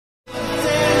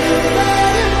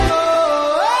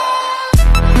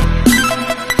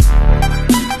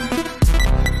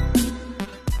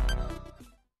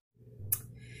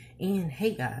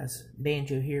guys,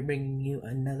 Banjo here, bringing you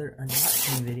another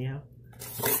unboxing video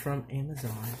from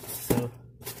Amazon. So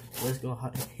let's go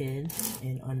ahead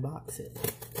and unbox it.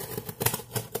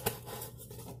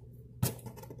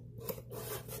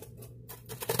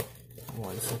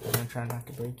 One second, I'm trying not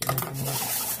to break anything.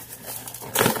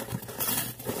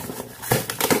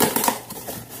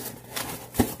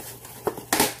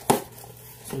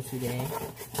 So today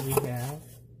we have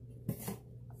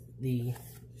the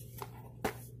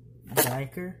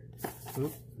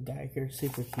Giiker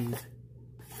Super Cube.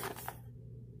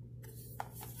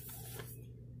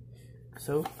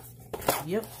 So,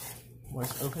 yep,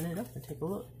 let's open it up and take a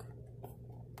look.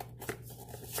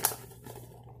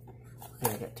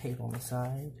 Okay, I got tape on the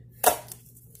side.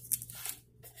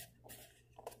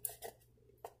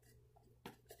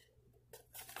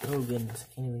 Oh goodness,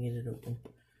 I can't even get it open.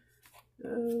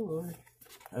 Oh Lord.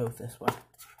 Oh, this way.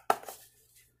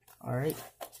 Alright.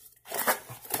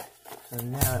 So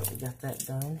now that we got that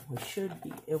done, we should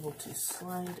be able to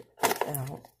slide it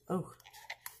out. Oh.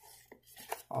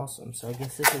 Awesome. So I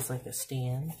guess this is like a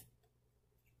stand.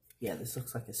 Yeah, this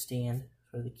looks like a stand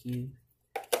for the cube.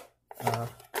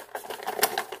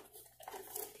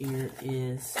 Here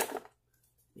is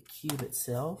the cube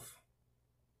itself.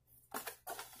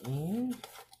 And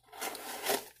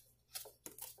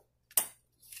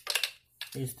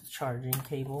here's the charging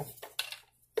cable.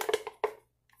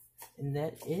 And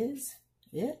that is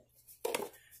it.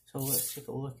 So let's take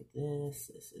a look at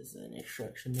this. This is an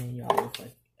instruction manual. I look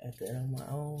like at that on my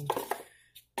own.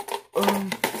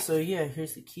 So yeah,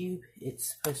 here's the cube.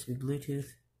 It's supposed to be Bluetooth.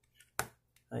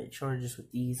 It charges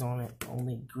with these on it,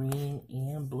 only green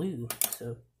and blue.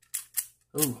 So,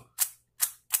 oh,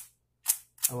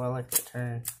 I like that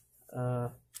turn.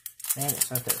 Man, it's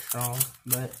not that strong,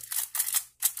 but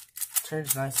it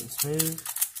turns nice and smooth.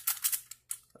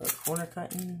 Corner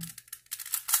cutting,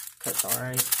 cuts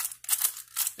alright.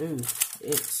 Ooh,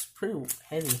 it's pretty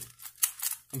heavy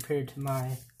compared to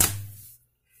my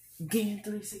Giiker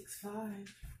 365X.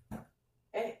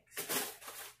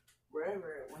 Wherever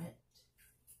it went,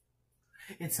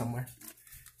 it's somewhere.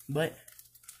 But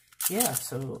yeah,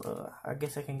 so I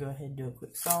guess I can go ahead and do a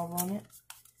quick solve on it.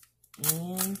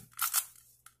 And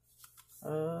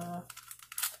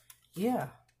yeah,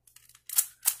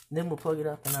 then we'll plug it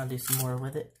up and I'll do some more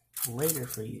with it later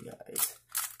for you guys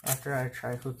after I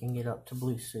try hooking it up to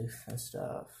Bluetooth and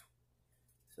stuff.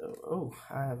 So, oh,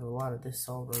 I have a lot of this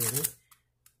solved already.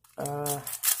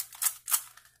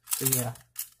 So yeah,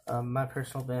 my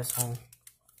personal best on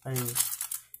a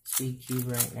speed cube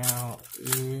right now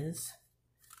is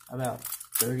about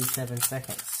 37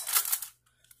 seconds.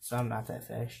 So I'm not that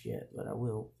fast yet, but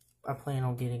I plan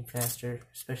on getting faster,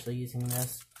 especially using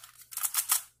this.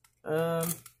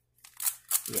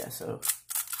 Yeah, so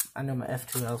I know my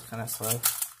F2L is kind of slow.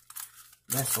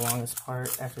 That's the longest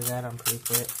part. After that, I'm pretty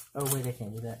quick. Oh wait, I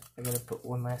can't do that. I gotta put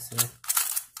one last in there.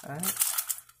 Alright.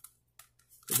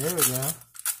 So there we go.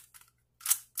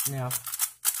 Now,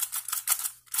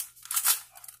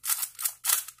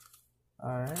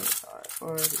 alright,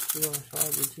 R4, R2, R5,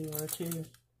 R2, R2,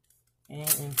 and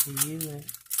MPU,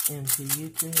 and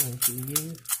MPU2, MPU.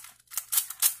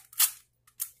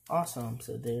 Awesome,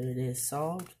 so there it is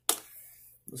solved.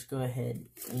 Let's go ahead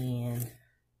and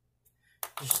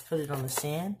just put it on the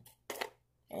stand,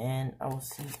 and I will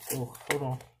see. Oh, hold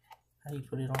on. How do you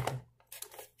put it on here?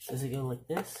 Does it go like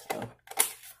this? Oh,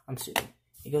 I'm stupid.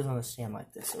 It goes on the stand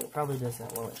like this, so it probably does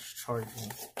that while it's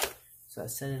charging. So I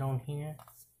set it on here.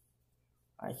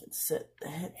 I can set the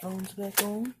headphones back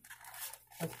on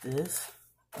like this.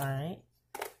 Alright.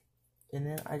 And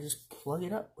then I just plug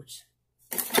it up, which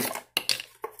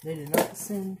they did not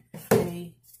send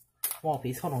a wall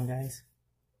piece. Hold on, guys.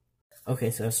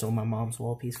 Okay, so I stole my mom's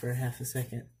wall piece for half a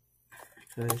second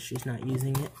because she's not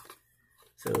using it.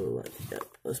 So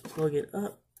let's plug it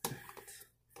up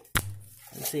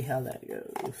and see how that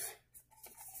goes.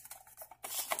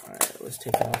 Alright, let's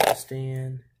take it off the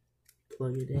stand,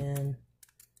 plug it in.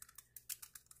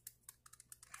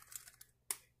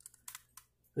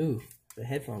 Ooh, the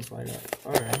headphones light up.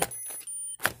 Alright.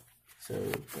 So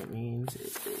that means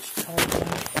it is charging.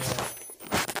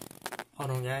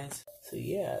 Hold on, guys. So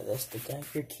yeah, that's the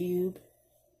Giiker Cube.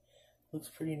 Looks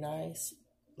pretty nice.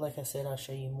 Like I said, I'll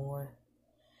show you more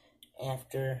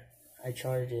after I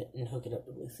charge it and hook it up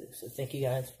to Bluetooth. So thank you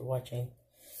guys for watching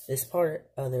this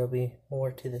part. There'll be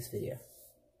more to this video.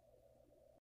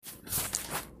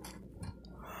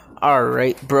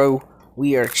 Alright, bro.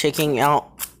 We are checking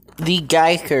out the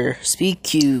Giiker Speed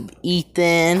Cube.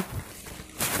 Ethan,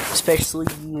 especially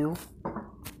you.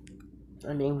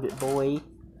 I named it Boy.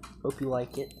 Hope you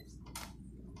like it.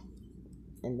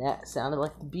 And that sounded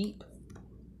like the beep.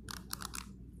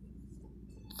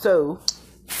 So,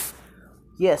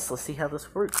 yes, let's see how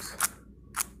this works.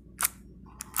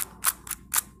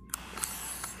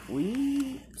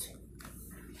 Sweet.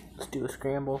 Let's do a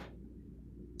scramble.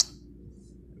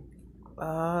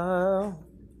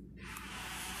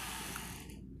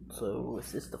 So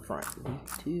is this the front?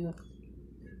 B2.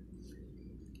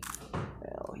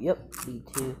 L, yep,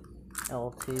 B2,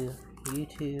 L2,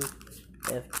 U2,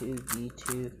 F2,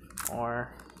 G2,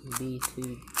 R,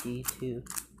 B2, G2,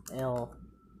 L,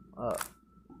 up,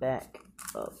 back,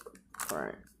 up,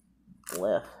 front,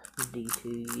 left,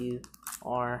 D2, U,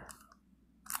 R.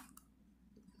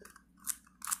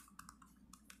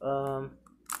 Let's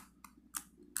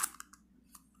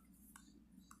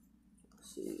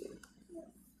see.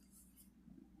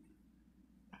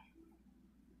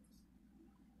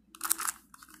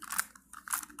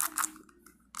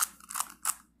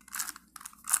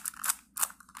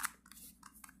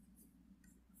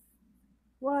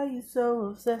 Why are you so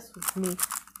obsessed with me?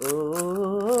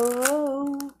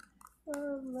 Oh, I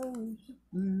love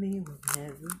me when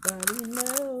everybody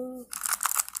knows.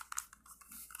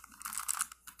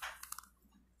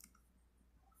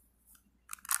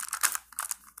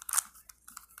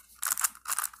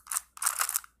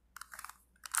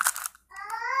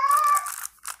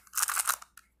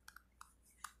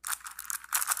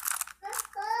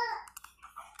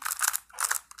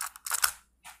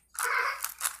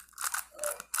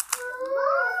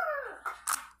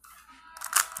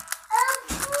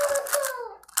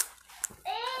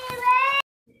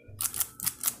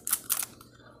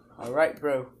 Alright,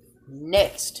 bro.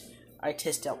 Next, I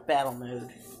test out battle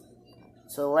mode.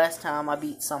 So last time I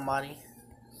beat somebody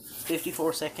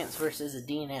 54 seconds versus a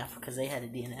DNF because they had a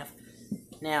DNF.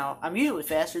 Now, I'm usually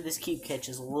faster. This cube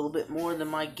catches a little bit more than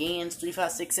my Gans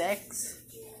 356X.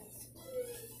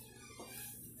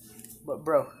 But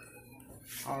bro,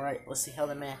 alright, let's see how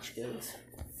the match goes.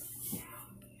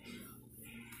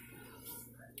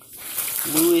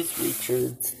 Louis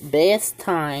Richards' best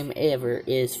time ever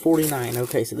is 49.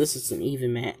 Okay, so this is an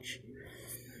even match.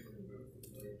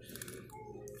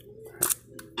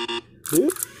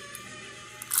 Whoop.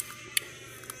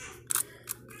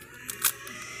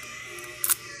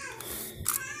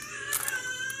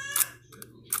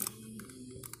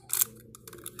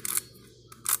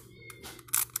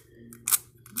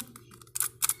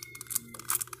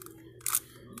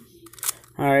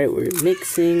 Alright, we're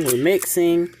mixing.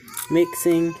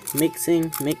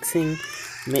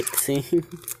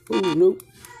 Oh, nope.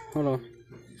 Hold on.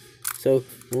 So,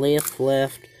 left,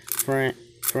 front.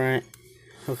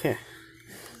 Okay.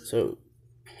 So,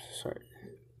 sorry.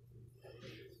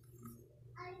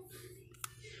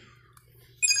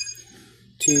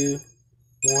 Two,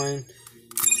 one.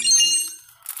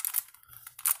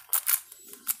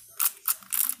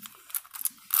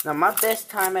 Now, my best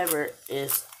time ever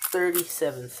is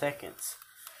 37 seconds.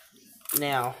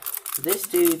 Now, this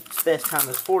dude's best time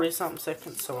is 40-something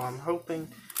seconds, so I'm hoping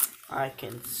I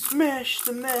can smash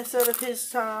the mess out of his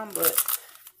time, but,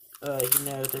 you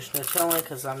know, there's no telling,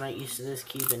 because I'm not used to this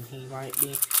cube, and he might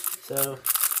be. So,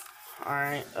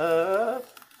 alright,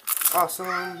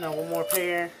 awesome. Now, one more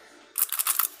pair.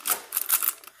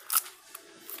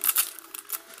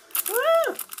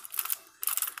 Woo!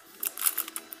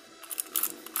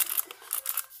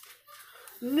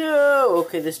 No!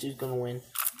 Okay, this dude's gonna win.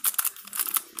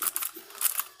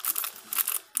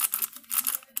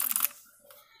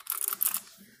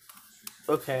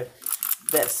 Okay,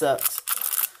 that sucks.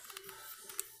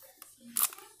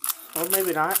 Or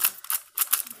maybe not.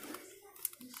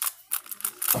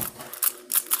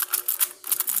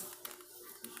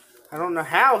 I don't know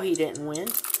how he didn't win.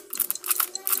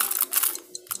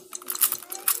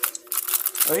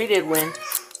 Oh, he did win.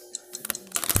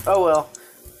 Oh well.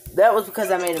 That was because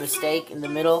I made a mistake in the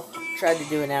middle. Tried to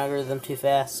do an algorithm too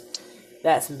fast.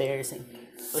 That's embarrassing.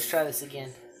 Let's try this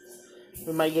again.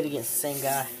 We might get against the same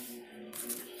guy.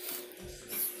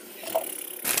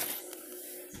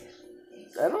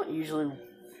 I don't usually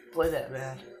play that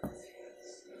bad.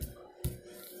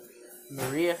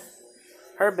 Maria.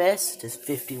 Her best is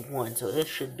 51, so this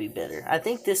should be better. I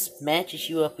think this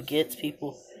matches you up against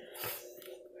people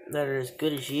that are as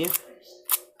good as you,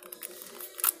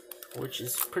 which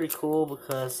is pretty cool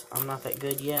because I'm not that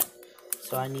good yet,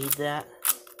 so I need that.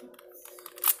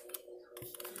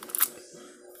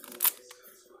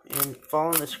 And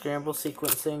following the scramble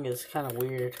sequencing is kind of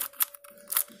weird.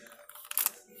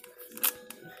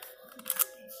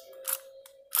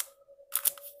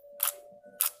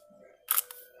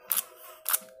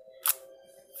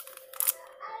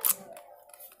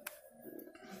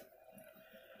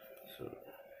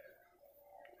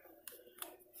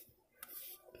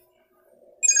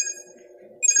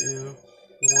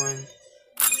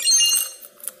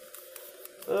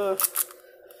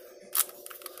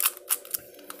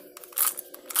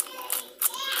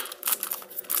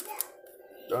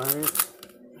 Darn it.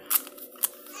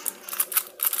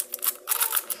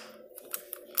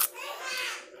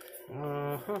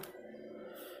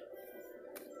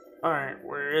 Alright,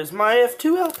 where is my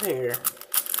F2L pair?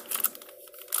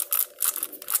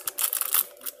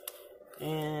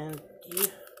 And yeah,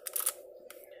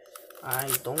 I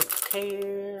don't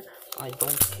care. I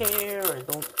don't care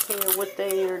what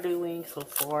they are doing so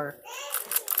far.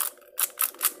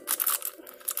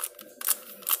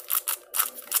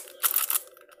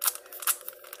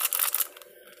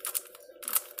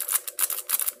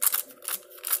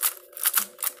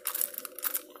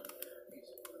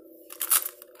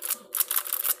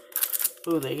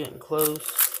 Ooh, they getting close.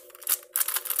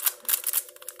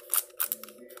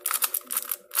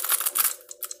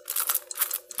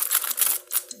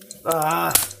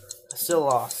 I still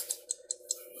lost.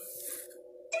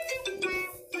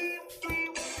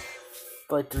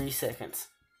 By 3 seconds.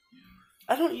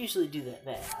 I don't usually do that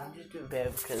bad. I'm just doing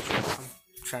bad because I'm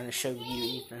trying to show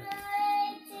you, Ethan.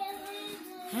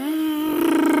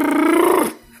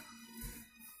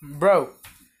 Bro,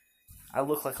 I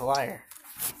look like a liar.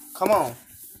 Come on.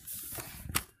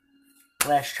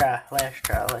 Last try.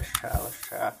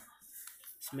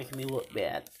 It's making me look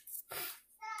bad.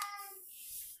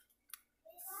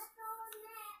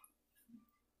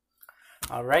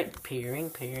 Alright,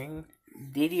 pairing.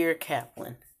 Didier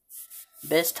Kaplan.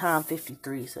 Best time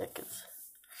 53 seconds.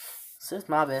 Says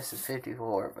my best is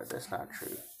 54, but that's not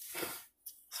true.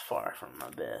 It's far from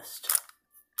my best.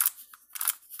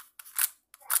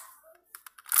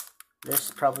 This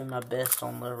is probably my best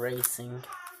on the racing.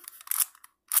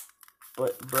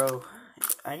 But bro,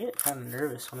 I get kind of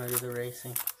nervous when I do the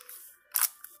racing.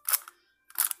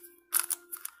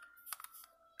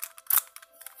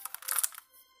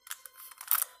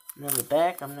 And then the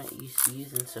back I'm not used to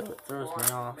using, so it throws me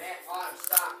off.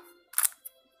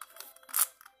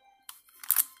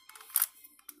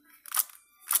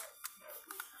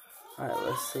 Alright,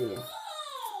 let's see.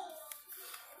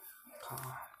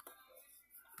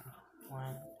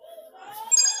 One.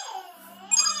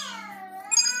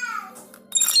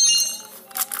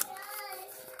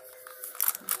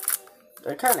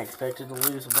 I kind of expected to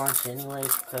lose a bunch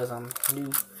anyways because I'm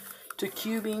new to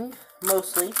cubing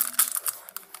mostly.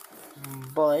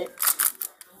 But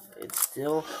it's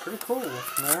still pretty cool,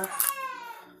 man.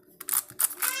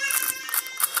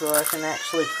 So I can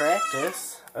actually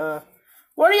practice.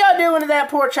 What are y'all doing to that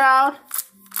poor child?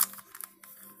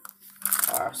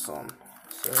 Awesome.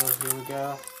 So here we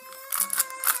go.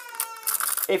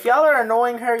 If y'all are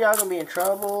annoying her, y'all gonna be in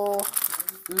trouble.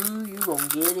 Ooh, you gonna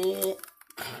get it.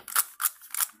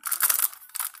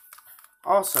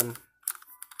 Awesome.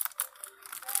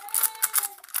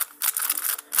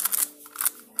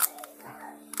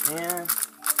 And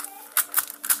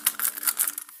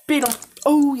beat them.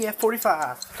 Oh yeah,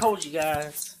 45. Told you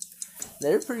guys.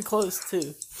 They're pretty close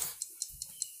too.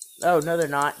 Oh no, they're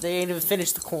not. They ain't even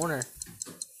finished the corner.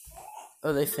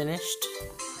 Oh, they finished.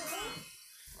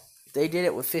 They did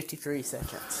it with 53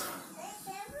 seconds.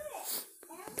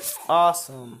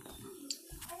 Awesome.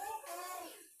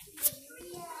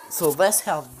 So that's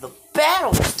how the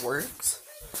battles works.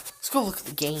 Let's go look at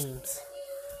the games.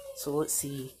 So let's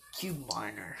see. Cube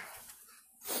Miner.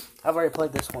 I've already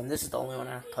played this one. This is the only one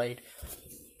I've played.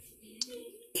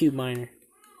 Cube Miner.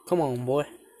 Come on, boy.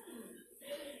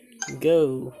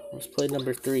 Go. Let's play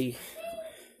number 3.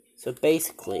 So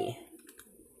basically,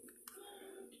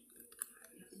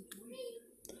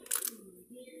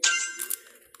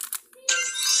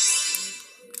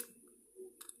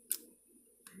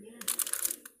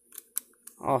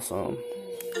 awesome.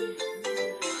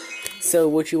 So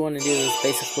what you want to do is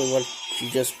basically what you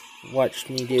just watched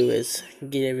me do is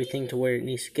get everything to where it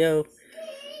needs to go.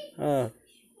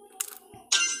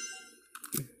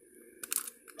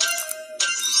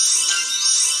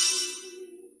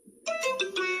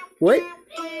 What?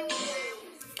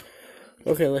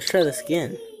 Okay, let's try this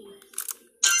again.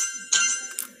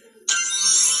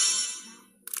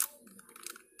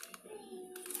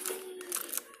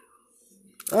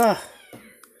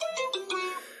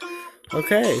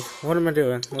 Okay, what am I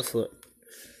doing? Let's look.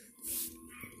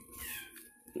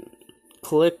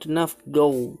 Collect enough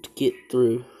gold to get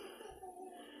through.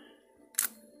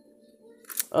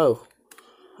 Oh.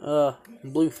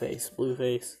 Blue face with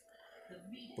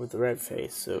the red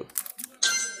face, so.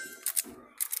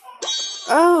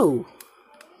 Oh!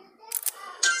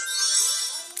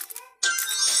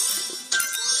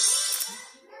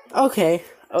 Okay,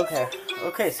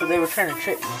 so they were trying to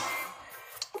trick me.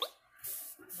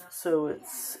 So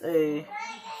it's a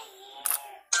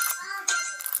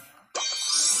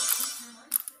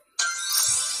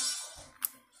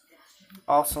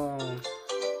Awesome.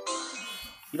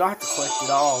 You don't have to collect it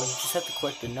all, you just have to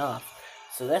collect enough.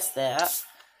 So that's that.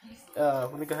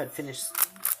 Let me go ahead and finish.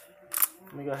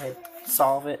 Let me go ahead and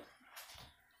solve it.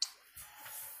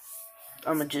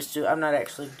 I'm not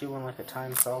actually doing like a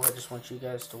time solve. I just want you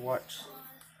guys to watch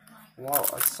while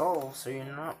I solve so you're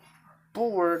not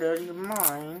bored out of your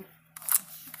mind.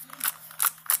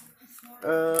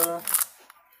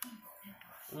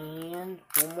 And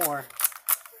one more.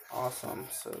 Awesome.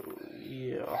 So,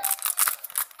 yeah.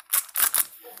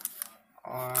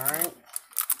 Alright.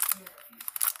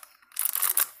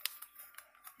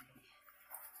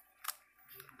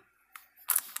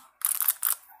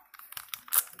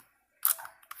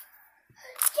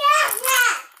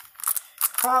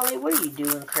 Holly, what are you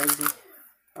doing, crazy?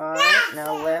 Alright,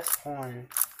 now last one.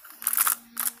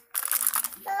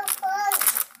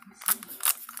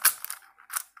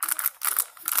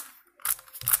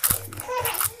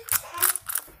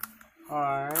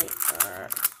 Alright.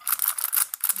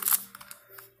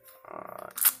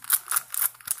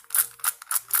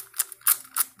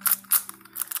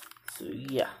 So,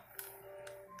 yeah.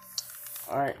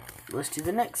 Alright, let's do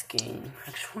the next game.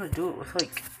 I just want to do it with,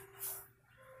 like,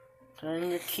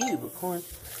 turning a cube, according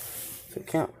to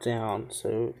countdown,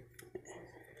 so...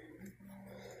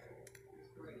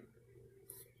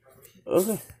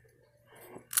 Okay,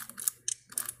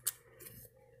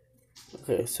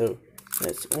 so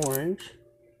that's orange,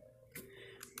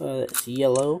 that's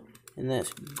yellow, and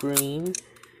that's green,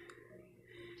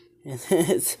 and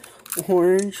that's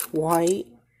orange, white,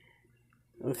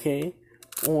 okay,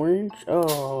 orange,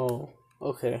 oh,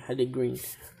 okay, I did green.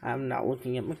 I'm not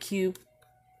looking at my cube.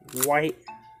 White,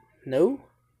 no,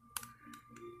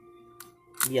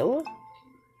 yellow,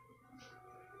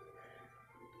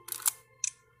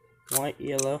 white,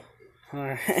 yellow,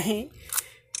 alright,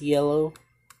 yellow,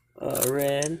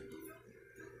 red,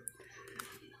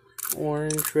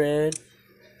 orange, red,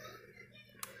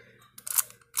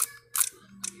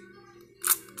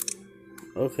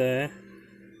 okay,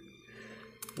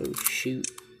 oh shoot,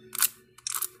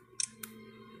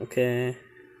 okay,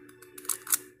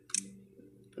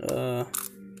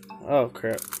 oh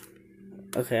crap,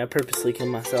 okay, I purposely killed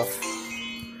myself,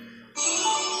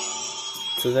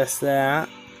 so that's that.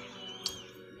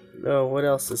 Oh, what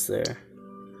else is there?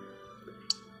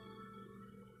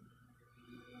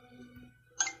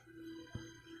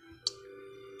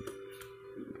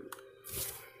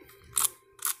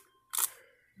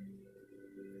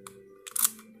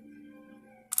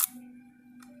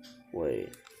 Wait.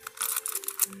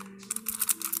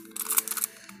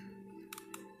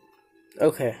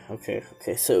 Okay.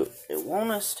 So it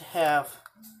wants us to have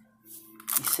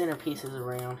these centerpieces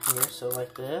around here, so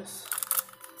like this.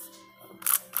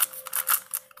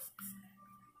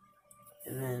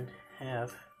 And then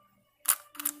have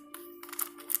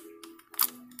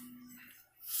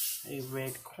a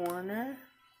red corner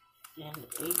and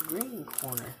a green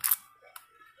corner.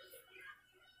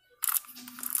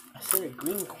 I said a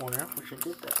green corner, which I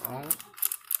did that wrong.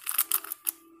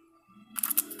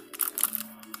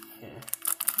 Okay.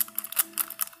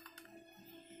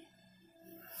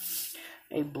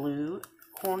 A blue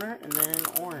corner and then an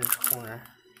orange corner.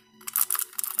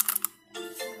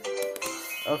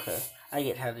 Okay, I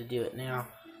get how to do it now.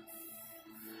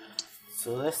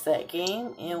 So that's that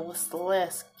game, and what's the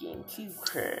last game? Cube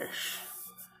Crash.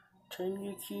 Turn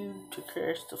your cube to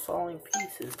crash the falling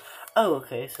pieces. Oh,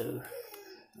 okay, so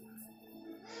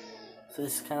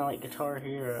this is kind of like Guitar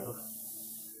Hero.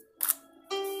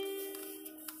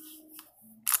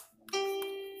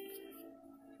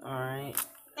 Alright,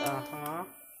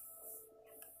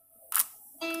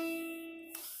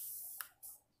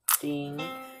 Ding.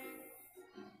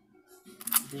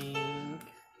 Ding.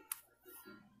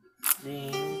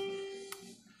 Ding.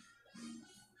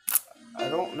 I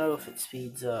don't know if it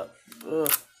speeds up.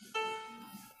 Ugh.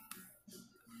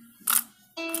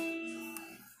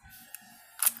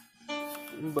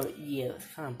 But yeah, it's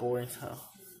kind of boring, so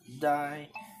die,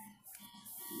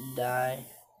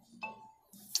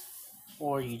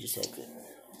 or you just exit.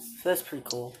 So that's pretty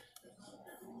cool.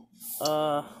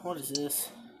 What is this?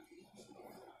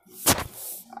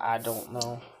 I don't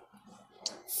know.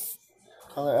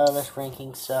 Color, oh, that's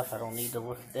ranking stuff. I don't need to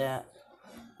look at that.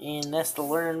 And that's the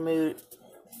learn mode.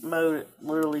 It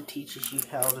literally teaches you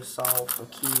how to solve a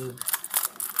cube.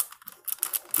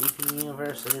 Deep in the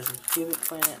universe, it is a cubic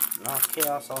planet, not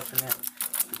chaos alternate.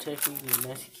 Protecting the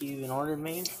messy cube in order to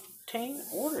maintain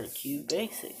order. Cube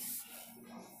basics.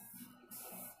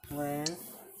 Learn.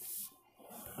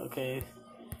 Okay.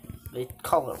 They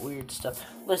call it weird stuff.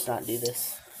 Let's not do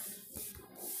this.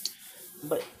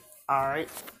 But, alright.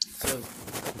 So,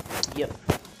 yep.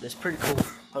 It's pretty cool.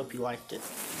 Hope you liked it.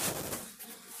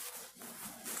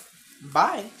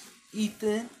 Bye,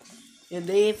 Ethan, and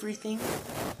everything.